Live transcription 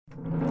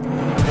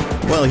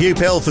Well, Hugh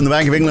Pill from the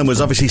Bank of England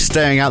was obviously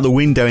staring out the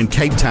window in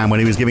Cape Town when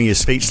he was giving his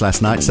speech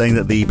last night, saying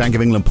that the Bank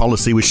of England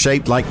policy was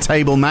shaped like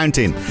Table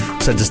Mountain.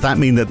 So does that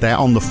mean that they're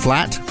on the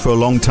flat for a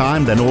long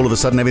time? Then all of a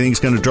sudden everything's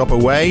going to drop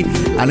away?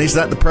 And is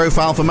that the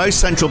profile for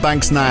most central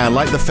banks now?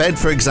 Like the Fed,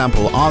 for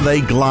example, are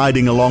they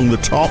gliding along the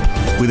top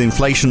with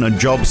inflation and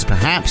jobs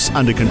perhaps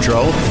under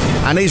control?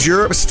 And is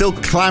Europe still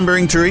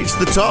clambering to reach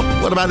the top?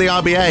 What about the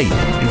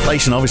RBA?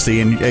 Inflation,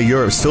 obviously, in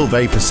Europe is still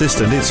very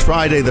persistent. It's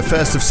Friday, the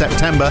 1st of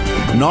September.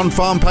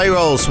 Non-farm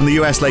payrolls from the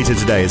US later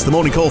today. It's the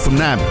morning call from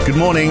NAB. Good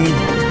morning.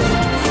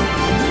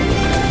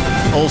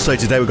 Also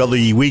today we've got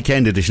the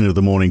weekend edition of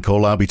the Morning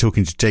Call. I'll be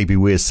talking to JB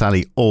Weir's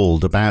Sally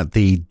Auld about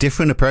the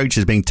different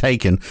approaches being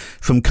taken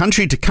from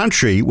country to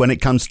country when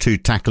it comes to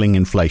tackling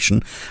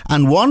inflation.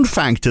 And one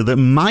factor that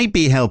might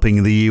be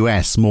helping the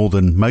US more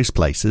than most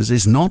places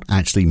is not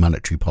actually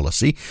monetary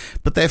policy,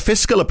 but their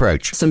fiscal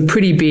approach. Some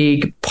pretty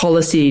big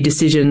policy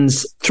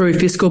decisions through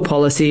fiscal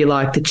policy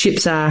like the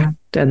CHIPS Act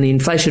and the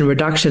Inflation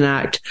Reduction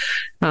Act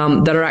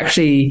that are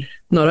actually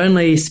not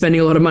only spending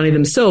a lot of money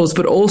themselves,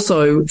 but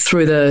also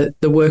through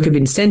the work of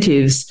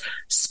incentives,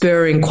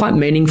 spurring quite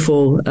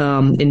meaningful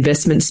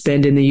investment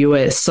spend in the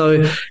US.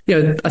 So,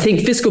 I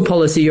think fiscal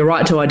policy, you're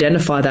right to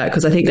identify that,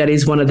 because I think that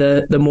is one of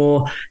the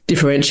more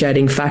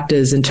differentiating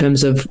factors in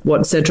terms of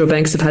what central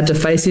banks have had to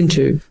face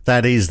into.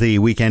 That is the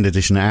weekend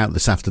edition out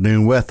this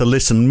afternoon. Worth a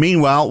listen.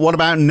 Meanwhile, what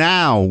about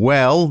now?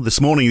 Well,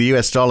 this morning the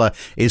US dollar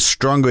is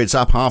stronger. It's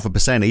up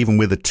 0.5%, even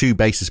with a 2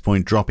 basis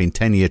point drop in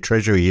 10-year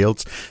Treasury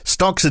yields.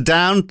 Stocks are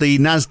down.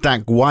 The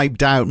Nasdaq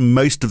wiped out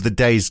most of the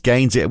day's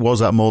gains. It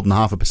was up more than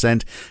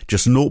 0.5%,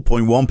 just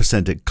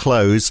 0.1% at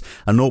close,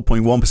 a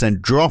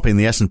 0.1% drop in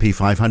the S&P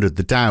 500.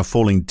 The Dow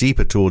falling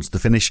deeper towards the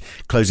finish,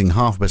 closing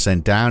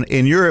 0.5% down.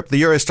 In Europe, the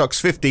Euro Stoxx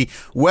 50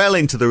 well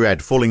into the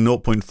red, falling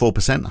 0.4%,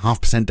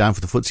 0.5% down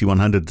for the FTSE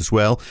 100 as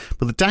well.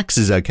 But the DAX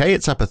is okay.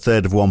 It's up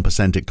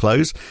 1/3 at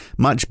close.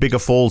 Much bigger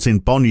falls in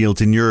bond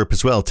yields in Europe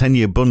as well.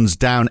 10-year bunds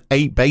down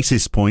 8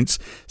 basis points.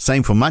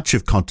 Same for much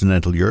of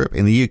continental Europe.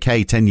 In the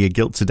UK, 10-year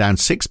gilts are down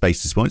 6 basis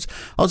points.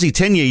 Aussie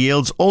 10-year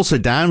yields also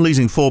down,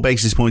 losing 4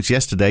 basis points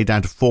yesterday,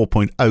 down to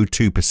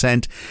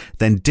 4.02%,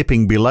 then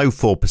dipping below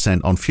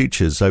 4% on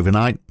futures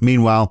overnight.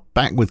 Meanwhile,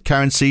 back with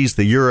currencies,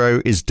 the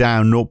euro is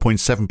down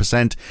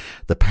 0.7%,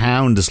 the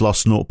pound has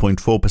lost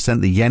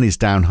 0.4%, the yen is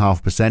down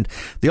 0.5%.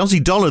 The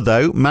Aussie dollar,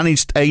 though,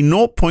 managed a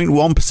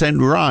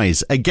 0.1%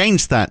 rise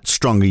against that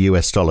stronger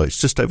US dollar. It's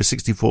just over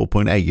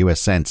 64.8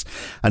 US cents.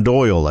 And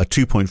oil, a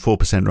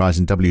 2.4% rise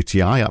in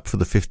WTI, up for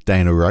the 5th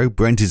day in a row.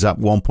 Brent is up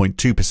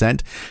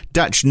 1.2%.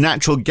 Dutch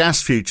natural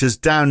gas futures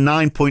down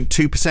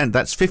 9.2%.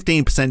 That's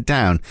 15%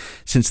 down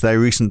since their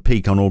recent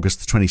peak on August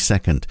the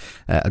 22nd.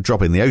 A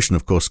drop in the ocean,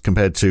 of course,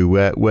 compared to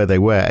where they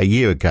were a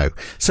year ago.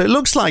 So it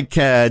looks like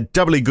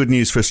doubly good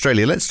news for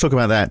Australia. Let's talk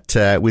about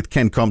that with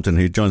Ken Crompton,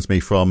 who joins me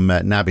from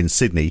NAB in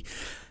Sydney.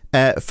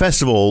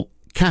 First of all,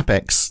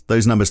 CapEx,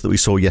 those numbers that we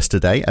saw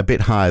yesterday, a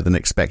bit higher than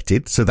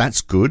expected. So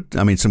that's good.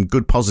 I mean, some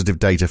good positive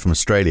data from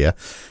Australia,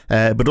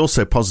 but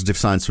also positive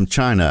signs from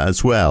China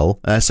as well.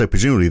 So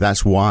presumably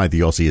that's why the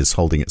Aussie is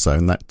holding its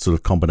own, that sort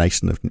of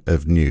combination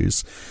of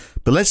news.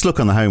 But let's look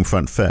on the home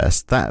front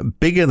first. That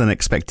bigger than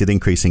expected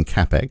increase in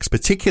CapEx,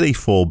 particularly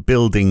for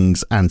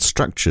buildings and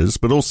structures,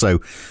 but also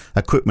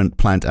equipment,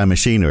 plant and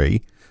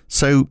machinery.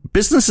 So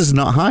businesses are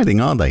not hiding,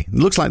 are they? It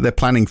looks like they're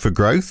planning for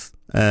growth.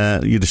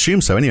 You'd assume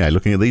so anyway,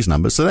 looking at these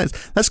numbers. So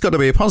that's got to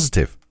be a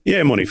positive.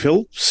 Yeah, morning,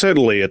 Phil.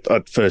 Certainly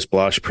at first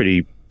blush,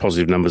 pretty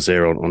positive numbers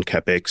there on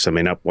CapEx. I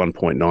mean, up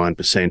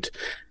 1.9%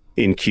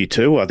 in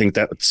Q2. I think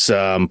that's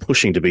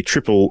pushing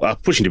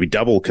to be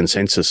double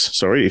consensus.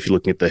 Sorry, if you're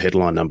looking at the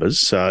headline numbers.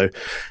 So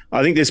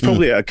I think there's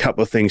probably a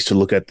couple of things to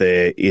look at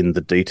there in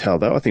the detail,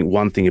 though. I think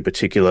one thing in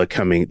particular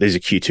these are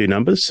Q2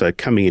 numbers. So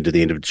coming into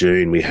the end of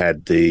June, we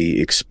had the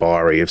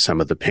expiry of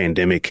some of the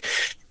pandemic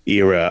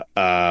era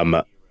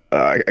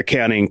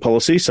accounting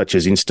policies, such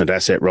as instant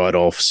asset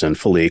write-offs and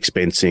fully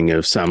expensing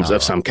of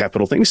some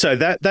capital things. So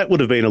that would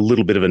have been a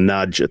little bit of a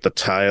nudge at the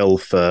tail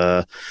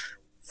for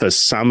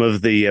some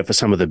of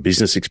the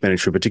business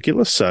expenditure in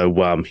particular.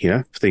 So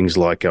things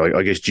like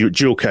I guess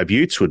dual cab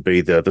utes would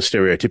be the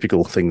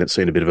stereotypical thing that's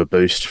seen a bit of a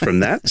boost from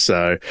that.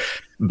 So,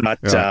 but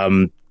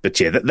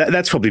yeah,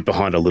 that's probably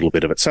behind a little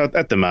bit of it. So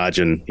at the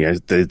margin,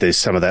 there's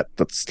some of that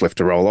that's left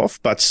to roll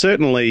off, but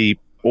certainly.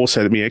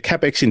 Also,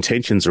 CapEx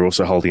intentions are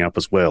also holding up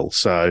as well.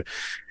 So,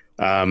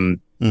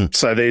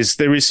 so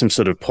there is some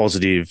sort of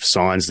positive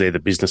signs there. The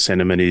business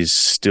sentiment is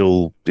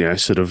still,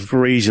 sort of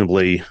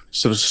reasonably,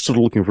 sort of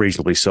looking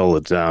reasonably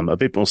solid. A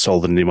bit more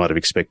solid than you might have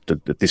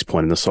expected at this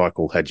point in the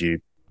cycle. Had you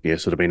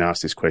sort of been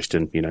asked this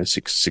question,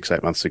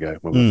 8 months ago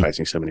when we were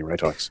facing so many rate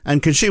hikes.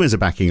 And consumers are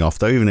backing off,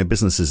 though, even if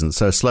business isn't.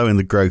 So slowing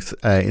the growth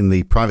in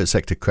the private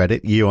sector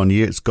credit year on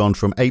year, it's gone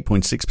from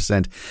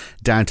 8.6%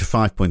 down to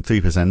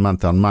 5.3%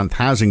 month on month.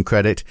 Housing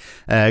credit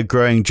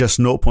growing just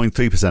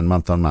 0.3%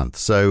 month on month.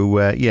 So,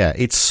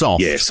 it's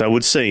soft. Yeah, so it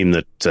would seem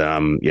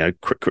that,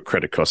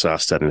 credit costs are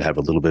starting to have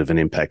a little bit of an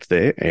impact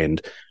there.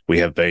 And we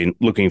have been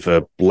looking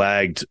for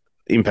lagged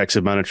impacts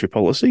of monetary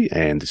policy,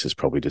 and this is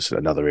probably just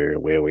another area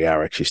where we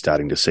are actually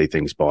starting to see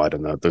things bite,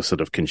 and the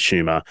sort of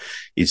consumer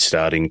is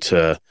starting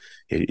to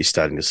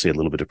see a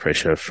little bit of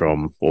pressure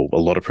or a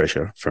lot of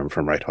pressure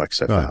from rate hikes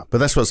so far. But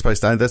that's that's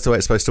the way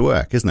it's supposed to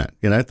work, isn't it?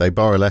 You know, they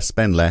borrow less,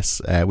 spend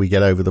less, we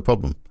get over the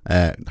problem,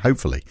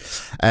 hopefully.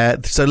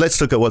 So let's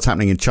look at what's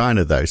happening in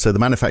China, though. So the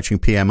manufacturing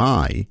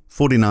PMI,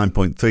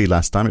 49.3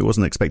 last time. It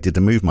wasn't expected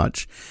to move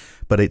much,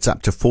 but it's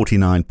up to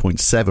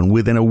 49.7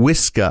 within a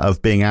whisker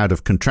of being out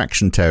of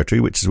contraction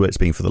territory, which is where it's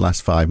been for the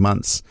last 5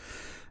 months.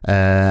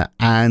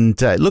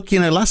 Look,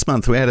 last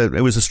month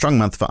it was a strong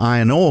month for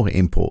iron ore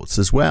imports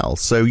as well.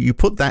 So you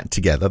put that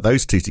together,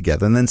 those two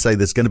together, and then say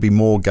there's going to be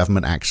more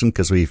government action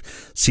because we've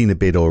seen a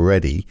bit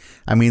already.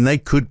 I mean, they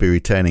could be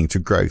returning to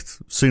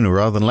growth sooner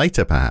rather than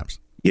later, perhaps.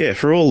 Yeah,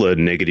 for all the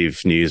negative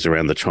news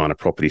around the China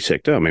property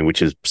sector, I mean,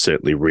 which is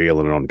certainly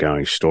real and an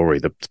ongoing story,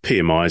 the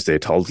PMIs they're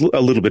told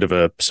a little bit of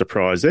a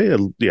surprise there.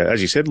 Yeah,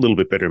 as you said, a little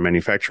bit better in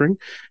manufacturing.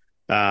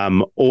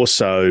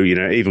 Also,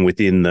 even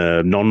within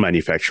the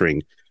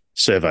non-manufacturing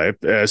survey,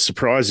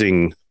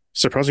 surprising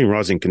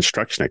rise in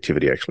construction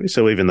activity, actually.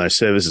 So even though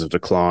services have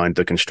declined,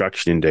 the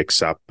construction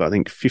index up, I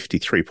think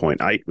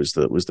 53.8 was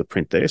the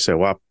print there.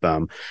 So up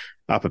about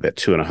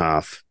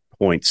 2.5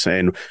 points.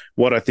 And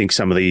what I think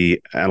some of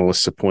the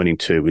analysts are pointing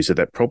to is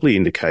that probably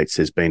indicates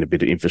there's been a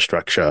bit of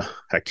infrastructure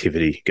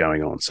activity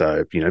going on.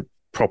 So,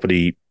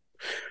 property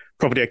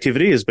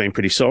activity has been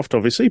pretty soft,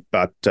 obviously,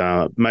 but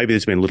maybe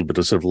there's been a little bit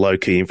of sort of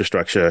low-key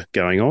infrastructure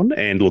going on.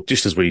 And look,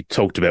 just as we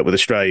talked about with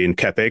Australian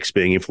CapEx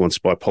being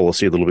influenced by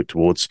policy a little bit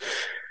towards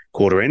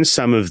quarter end,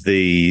 some of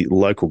the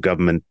local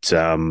government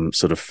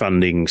sort of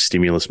funding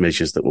stimulus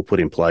measures that were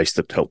put in place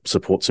that help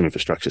support some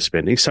infrastructure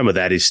spending, some of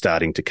that is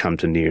starting to come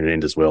to near an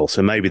end as well.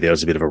 So maybe there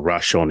was a bit of a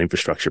rush on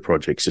infrastructure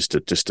projects just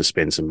to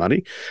spend some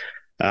money.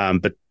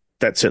 But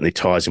that certainly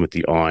ties in with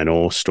the iron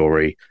ore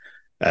story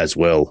as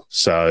well.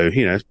 So,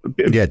 a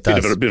bit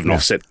of an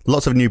offset.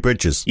 Lots of new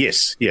bridges.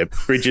 Yes. Yeah.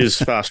 Bridges,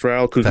 fast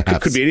rail, could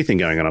be anything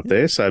going on up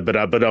there. So, but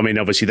I mean,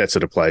 obviously that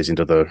sort of plays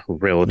into the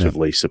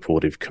relatively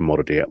supportive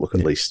commodity outlook,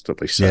 at least so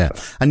far.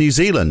 And New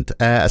Zealand,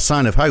 a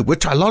sign of hope,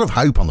 which a lot of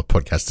hope on the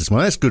podcast this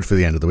morning. That's good for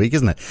the end of the week,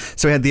 isn't it?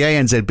 So we had the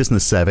ANZ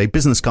business survey,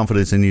 business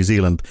confidence in New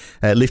Zealand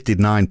lifted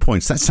 9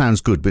 points. That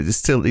sounds good, but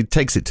it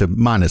takes it to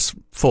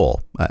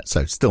 -4.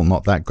 So still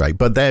not that great.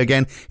 But there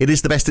again, it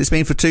is the best it's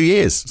been for 2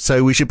 years.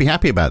 So we should be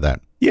happy about that.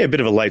 Yeah, a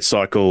bit of a late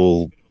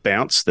cycle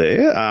bounce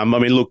there. I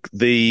mean, look,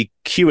 the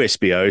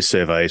QSBO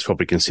survey is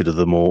probably considered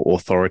the more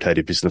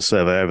authoritative business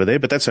survey over there,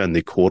 but that's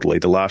only quarterly.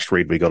 The last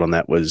read we got on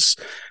that was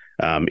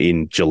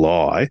in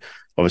July.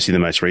 Obviously, the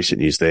most recent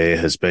news there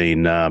has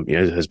been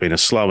a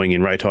slowing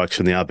in rate hikes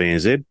from the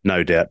RBNZ.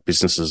 No doubt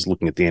businesses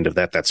looking at the end of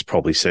that, that's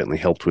probably certainly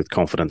helped with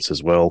confidence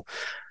as well.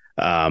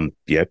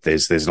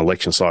 There's an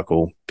election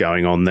cycle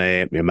going on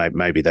there.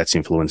 Maybe that's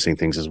influencing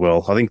things as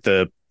well. I think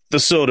the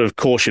sort of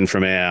caution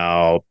from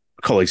our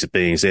colleagues at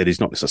BNZ is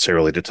not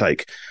necessarily to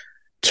take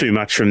too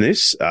much from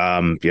this.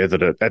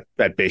 That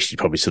at best you'd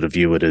probably sort of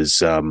view it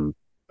as an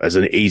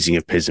easing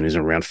of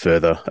pessimism around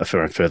further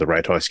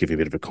rate hikes, give you a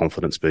bit of a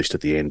confidence boost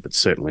at the end. But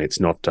certainly it's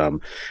not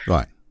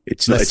right.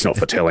 It's not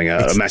foretelling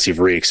a massive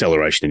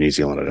reacceleration in New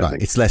Zealand, I don't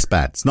think. It's less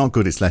bad. It's not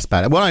good. It's less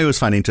bad. What I always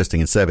find interesting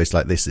in surveys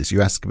like this is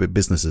you ask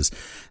businesses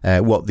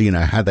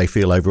how they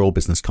feel overall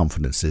business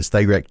confidence is.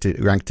 They ranked it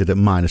at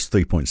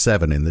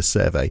 -3.7 in this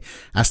survey.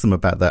 Ask them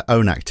about their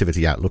own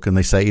activity outlook and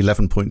they say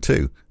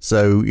 11.2.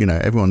 So,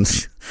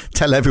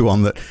 tell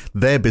everyone that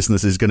their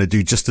business is going to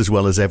do just as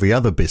well as every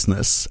other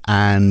business,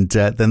 and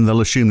then they'll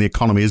assume the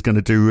economy is going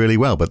to do really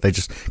well. But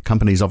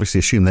companies obviously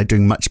assume they're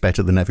doing much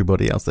better than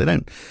everybody else. They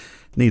don't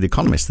need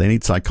economists, they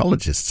need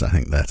psychologists, I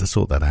think, there to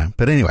sort that out.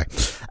 But anyway,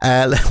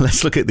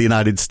 let's look at the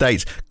United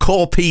States.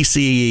 Core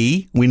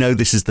PCE, we know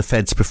this is the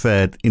Fed's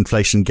preferred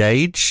inflation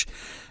gauge.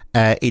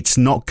 It's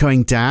not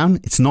going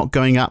down. It's not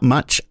going up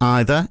much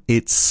either.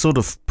 It's sort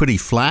of pretty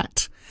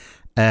flat.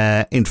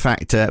 In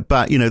fact,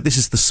 but this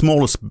is the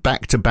smallest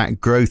back-to-back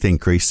growth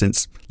increase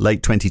since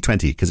late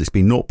 2020 because it's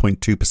been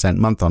 0.2%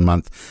 month on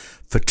month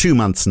for 2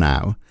 months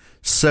now.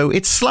 So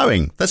it's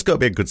slowing. That's got to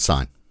be a good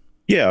sign.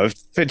 Yeah,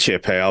 Fed Chair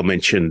Powell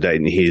mentioned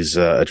in his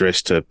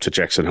address to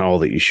Jackson Hole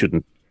that you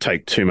shouldn't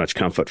take too much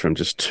comfort from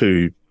just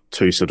two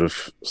sort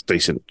of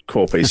decent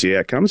core PCE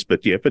outcomes.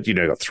 But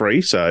got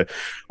 3. So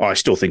I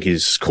still think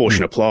his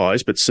caution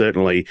applies. But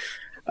certainly,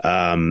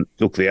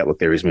 the outlook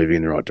there is moving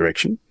in the right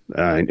direction,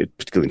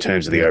 particularly in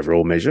terms of the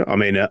overall measure. I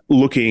mean,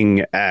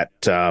 looking at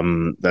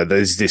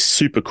there's this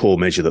super core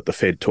measure that the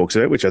Fed talks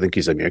about, which I think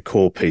is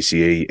core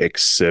PCE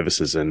ex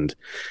services and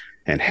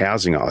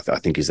housing, I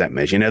think, is that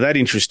measure. Now, that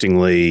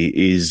interestingly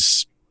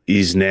is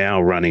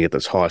now running at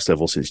its highest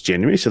level since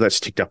January, so that's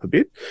ticked up a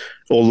bit.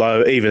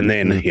 Although even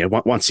then,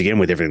 once again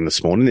with everything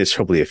this morning, there's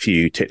probably a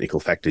few technical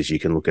factors you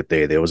can look at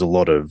there. There was a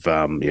lot of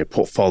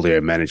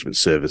portfolio management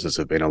services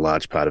have been a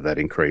large part of that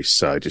increase,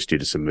 so just due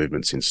to some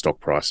movements in stock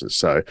prices.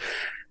 So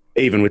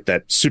even with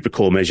that super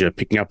core measure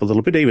picking up a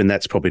little bit, even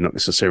that's probably not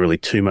necessarily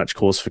too much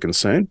cause for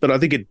concern. But I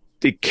think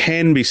it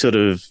can be sort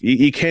of,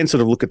 you can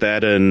sort of look at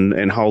that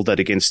and hold that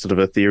against sort of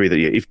a theory that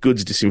if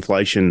goods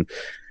disinflation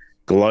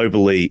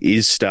globally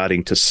is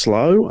starting to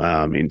slow,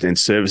 and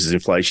services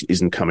inflation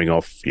isn't coming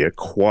off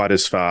quite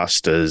as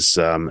fast as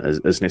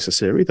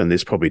necessary, then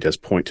this probably does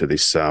point to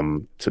this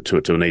to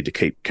a need to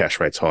keep cash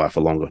rates higher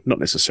for longer. Not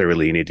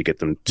necessarily you need to get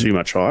them too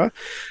much higher.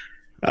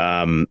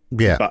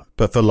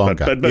 But for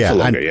longer. But for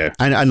longer,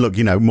 And look,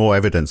 more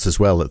evidence as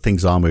well that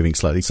things are moving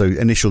slowly. So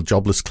initial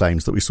jobless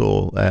claims that we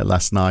saw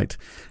last night,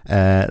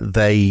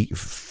 they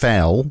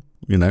fell.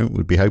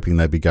 We'd be hoping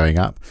they'd be going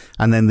up.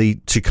 And then the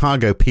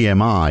Chicago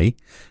PMI,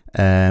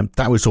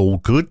 that was all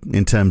good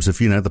in terms of,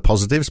 the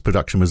positives.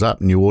 Production was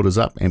up, new orders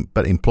up,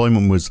 but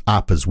employment was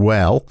up as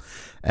well.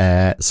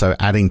 So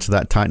adding to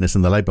that tightness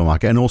in the labour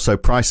market, and also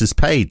prices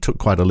paid took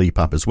quite a leap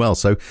up as well.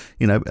 So,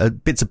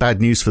 bits of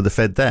bad news for the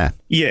Fed there.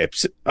 Yeah.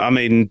 I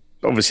mean,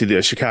 obviously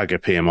the Chicago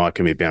PMI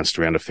can be bounced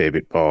around a fair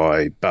bit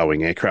by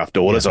Boeing aircraft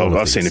orders.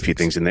 I've seen a few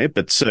things in there,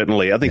 but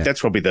certainly I think that's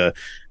probably the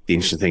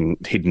interesting thing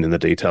hidden in the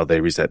detail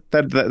there is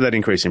that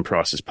increase in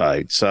prices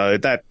paid. So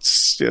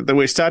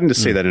we're starting to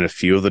see that in a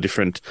few of the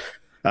different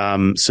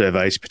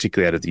surveys,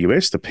 particularly out of the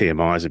US. The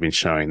PMIs have been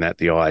showing that.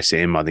 The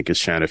ISM, I think, has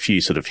shown a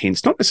few sort of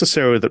hints, not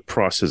necessarily that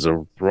prices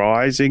are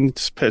rising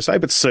per se,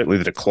 but certainly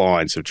the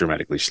declines have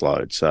dramatically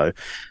slowed. So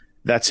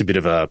that's a bit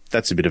of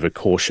a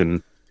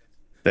caution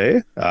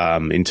there,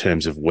 in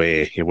terms of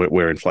where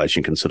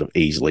inflation can sort of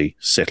easily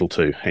settle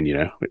to.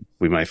 And,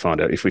 we may find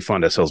out if we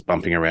find ourselves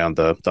bumping around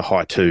the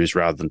high twos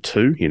rather than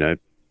two,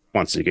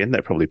 once again,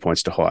 that probably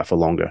points to higher for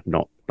longer,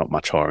 not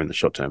much higher in the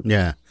short term.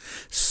 Yeah.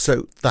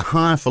 So the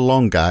higher for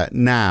longer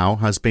now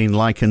has been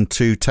likened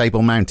to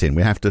Table Mountain.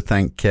 We have to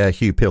thank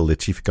Hugh Pill, the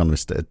chief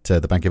economist at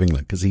the Bank of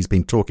England, because he's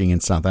been talking in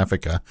South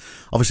Africa,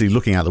 obviously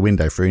looking out the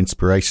window for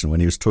inspiration when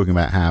he was talking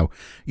about how,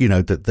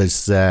 that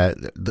there's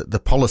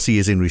the policy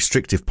is in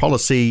restrictive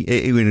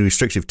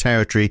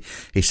territory.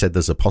 He said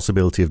there's a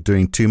possibility of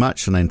doing too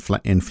much and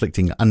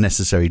inflicting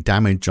unnecessary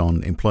damage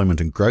on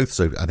employment and growth.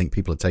 So I think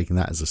people are taking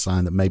that as a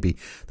sign that maybe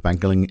the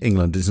Bank of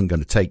England isn't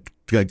going to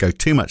go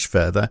too much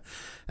further.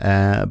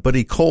 But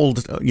he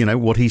called,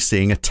 what he's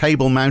seeing a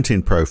Table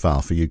Mountain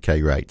profile for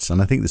UK rates.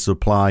 And I think this would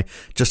apply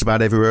just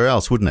about everywhere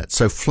else, wouldn't it?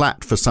 So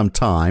flat for some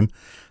time,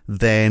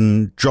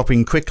 then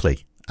dropping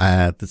quickly.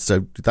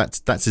 So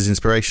that's his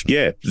inspiration.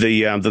 Yeah,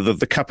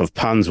 the cup of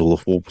puns will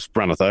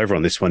runneth over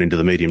on this one into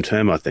the medium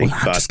term, I think.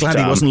 Well, I'm just glad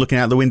he wasn't looking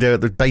out the window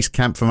at the base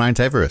camp for Mount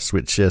Everest,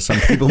 which some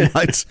people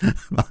might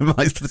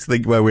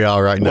think where we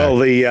are right now.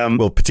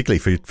 Well, particularly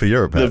for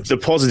Europe.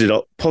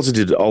 The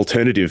positive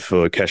alternative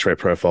for cash rate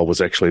profile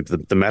was actually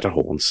the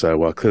Matterhorn.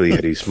 So clearly he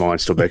had his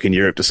mind still back in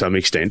Europe to some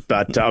extent.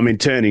 But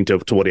turning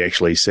to what he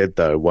actually said,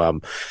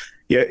 though.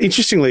 Yeah,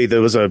 interestingly, there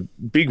was a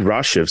big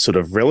rush of sort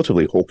of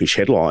relatively hawkish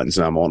headlines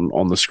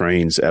on the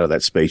screens out of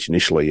that speech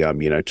initially,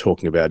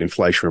 talking about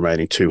inflation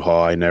remaining too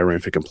high, no room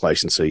for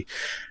complacency.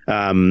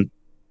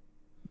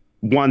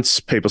 Once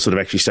people sort of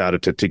actually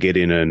started to get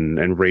in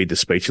and read the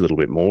speech a little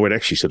bit more, it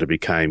actually sort of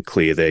became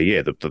clear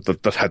there,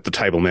 the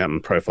Table Mountain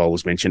profile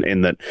was mentioned,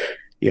 and that,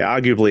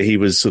 arguably he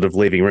was sort of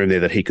leaving room there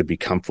that he could be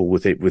comfortable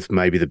with it, with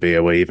maybe the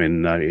BOE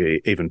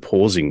even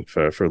pausing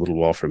for a little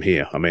while from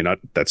here. I mean,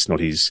 that's not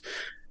his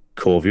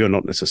core view,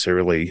 not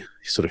necessarily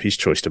sort of his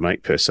choice to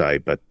make per se,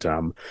 but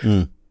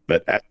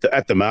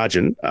at the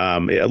margin, a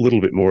little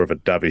bit more of a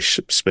dovish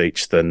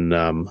speech than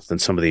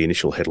some of the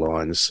initial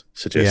headlines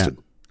suggested.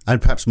 Yeah.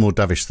 And perhaps more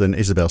dovish than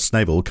Isabel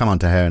Snabel. We'll come on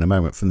to her in a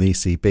moment from the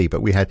ECB.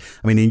 But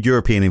in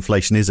European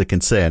inflation is a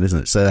concern, isn't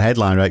it? So the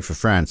headline rate for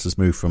France has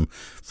moved from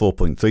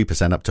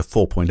 4.3% up to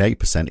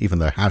 4.8%, even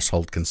though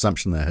household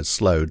consumption there has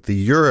slowed. The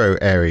euro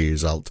area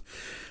result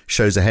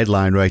shows a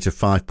headline rate of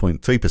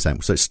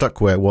 5.3%. So it's stuck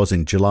where it was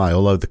in July,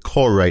 although the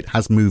core rate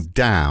has moved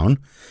down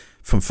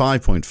from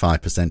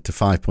 5.5% to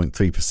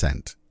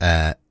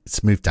 5.3%.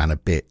 It's moved down a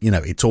bit.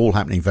 It's all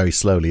happening very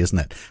slowly, isn't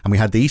it? And we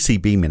had the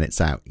ECB minutes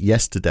out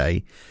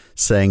yesterday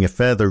saying a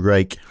further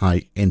rate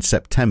hike in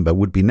September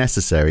would be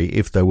necessary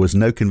if there was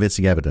no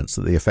convincing evidence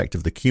that the effect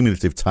of the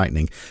cumulative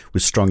tightening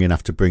was strong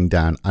enough to bring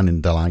down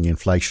underlying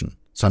inflation.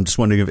 So I'm just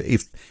wondering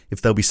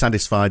if they'll be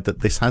satisfied that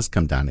this has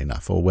come down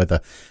enough, or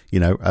whether,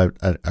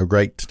 a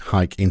rate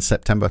hike in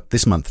September,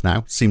 this month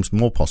now, seems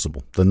more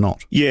possible than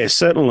not. Yeah,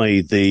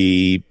 certainly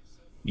the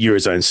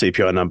Eurozone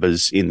CPI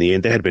numbers in the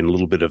end, there had been a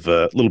little bit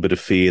of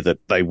fear that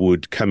they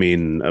would come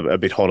in a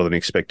bit hotter than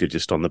expected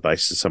just on the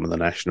basis of some of the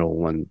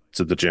national and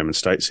the German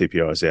state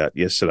CPIs out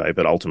yesterday.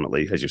 But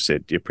ultimately, as you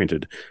said, you're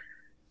printed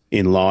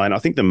in line. I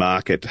think the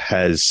market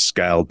has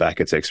scaled back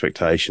its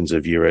expectations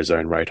of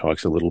Eurozone rate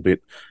hikes a little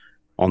bit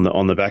on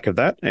the back of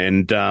that.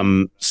 And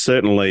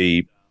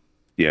certainly,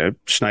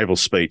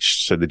 Schnabel's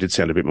speech, so they did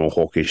sound a bit more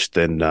hawkish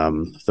than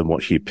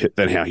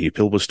how Hugh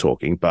Pill was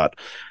talking. But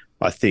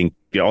I think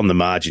on the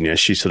margin,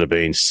 she's sort of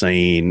been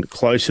seen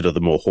closer to the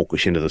more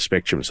hawkish end of the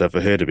spectrum. So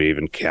for her to be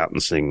even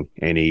countenancing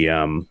any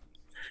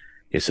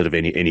sort of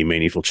any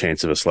meaningful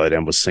chance of a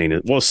slowdown was seen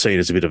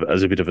as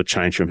a bit of a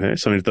change from her.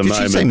 So I mean, at the Did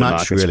moment, she say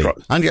much, really?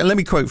 And let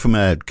me quote from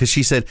her, because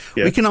she said,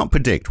 "We cannot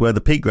predict where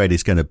the peak rate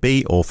is going to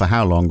be or for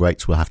how long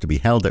rates will have to be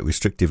held at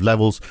restrictive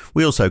levels.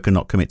 We also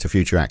cannot commit to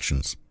future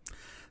actions."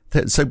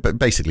 So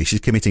basically,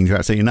 she's committing to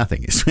absolutely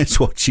nothing. It's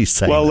what she's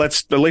saying. Well,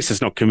 at least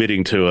it's not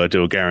committing to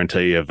a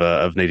guarantee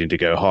of needing to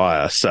go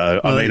higher.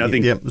 So I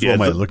think that's one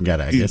way of looking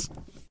at it, I guess.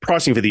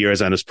 Pricing for the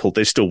Eurozone has pulled.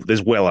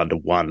 There's well under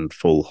one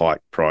full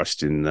hike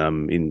priced in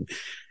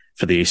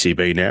for the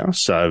ECB now.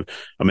 So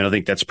I mean, I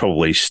think that's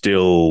probably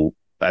still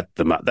that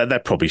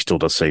probably still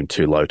does seem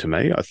too low to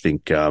me. I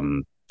think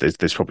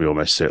there's probably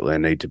almost certainly a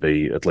need to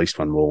be at least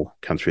one more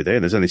come through there.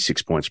 And there's only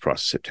 6 points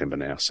priced in September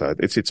now, so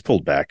it's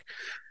pulled back.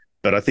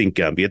 But I think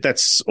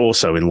that's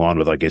also in line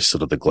with, I guess,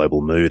 sort of the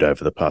global mood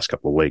over the past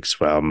couple of weeks,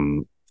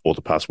 or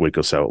the past week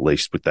or so at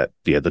least, with that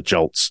the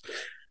JOLTS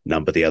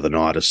number the other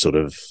night has sort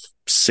of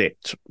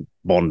set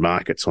bond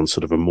markets on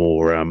sort of a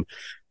more on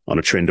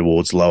a trend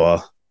towards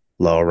lower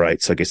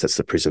rates. I guess that's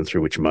the prism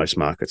through which most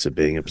markets are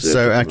being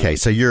observed.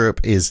 So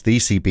Europe the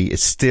ECB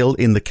is still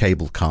in the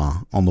cable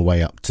car on the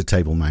way up to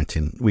Table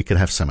Mountain. We could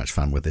have so much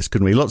fun with this,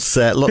 couldn't we? Lots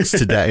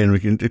today,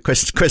 and the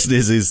question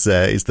is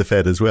the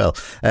Fed as well.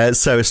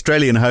 So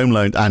Australian home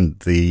loan and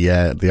the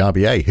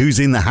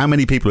RBA. How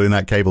many people are in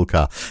that cable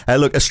car?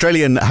 Look,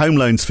 Australian home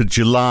loans for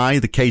July,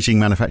 the Beijing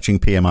manufacturing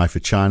PMI for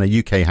China,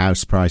 UK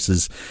house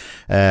prices,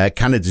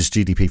 Canada's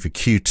GDP for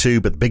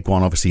Q2, but the big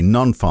one, obviously,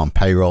 non-farm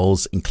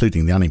payrolls,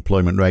 including the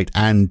unemployment rate,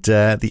 and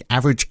the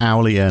average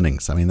hourly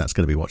earnings. I mean, that's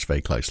going to be watched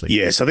very closely.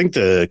 Yes, I think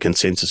the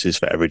consensus is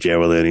for average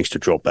hourly earnings to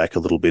drop back a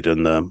little bit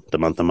in the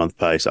month-to-month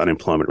pace.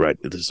 Unemployment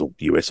rate, this is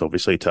US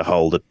obviously, to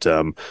hold at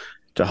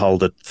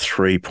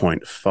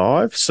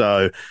 3.5.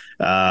 So,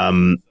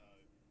 the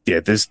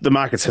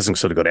markets hasn't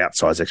sort of got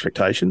outsized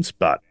expectations,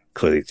 but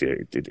clearly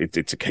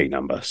it's a key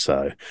number.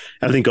 So,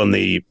 and I think on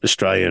the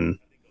Australian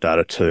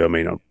data too, I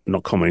mean, I'm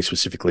not commenting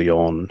specifically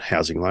on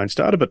housing loans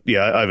data, but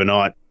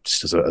overnight,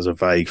 just as a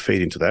vague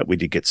feed into that, we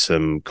did get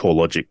some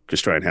CoreLogic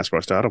Australian house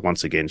price data,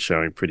 once again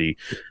showing pretty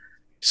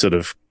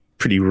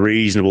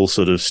reasonable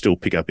sort of still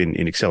pick up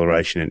in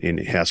acceleration in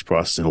house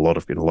prices in a lot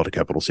of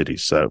capital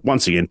cities. So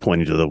once again,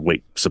 pointing to the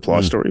weak supply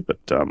story, but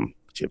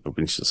we'll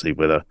be interested to see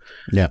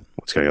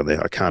what's going on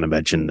there. I can't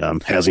imagine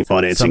housing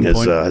financing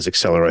has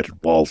accelerated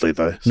wildly,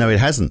 though. No, it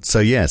hasn't. So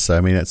yes, I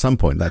mean, at some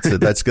point,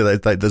 there's got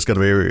to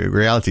be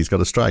reality's got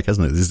to strike,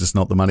 hasn't it? There's just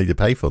not the money to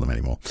pay for them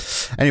anymore.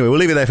 Anyway, we'll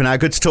leave it there for now.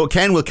 Good to talk,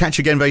 Ken. We'll catch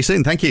you again very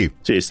soon. Thank you.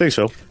 Cheers. Thanks,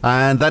 Phil.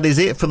 And that is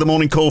it for the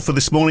Morning Call for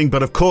this morning.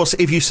 But of course,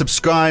 if you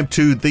subscribe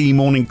to the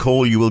Morning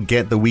Call, you will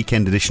get the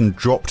weekend edition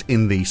dropped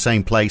in the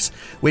same place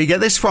where you get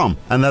this from,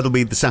 and that'll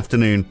be this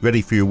afternoon,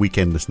 ready for your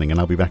weekend listening. And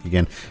I'll be back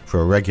again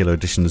for a regular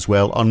edition as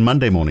well on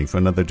Monday morning for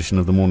another edition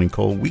of the Morning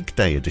Call,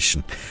 weekday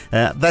edition.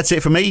 That's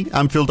it for me.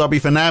 I'm Phil Dobby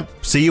for now.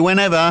 See you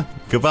whenever.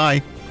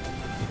 Goodbye.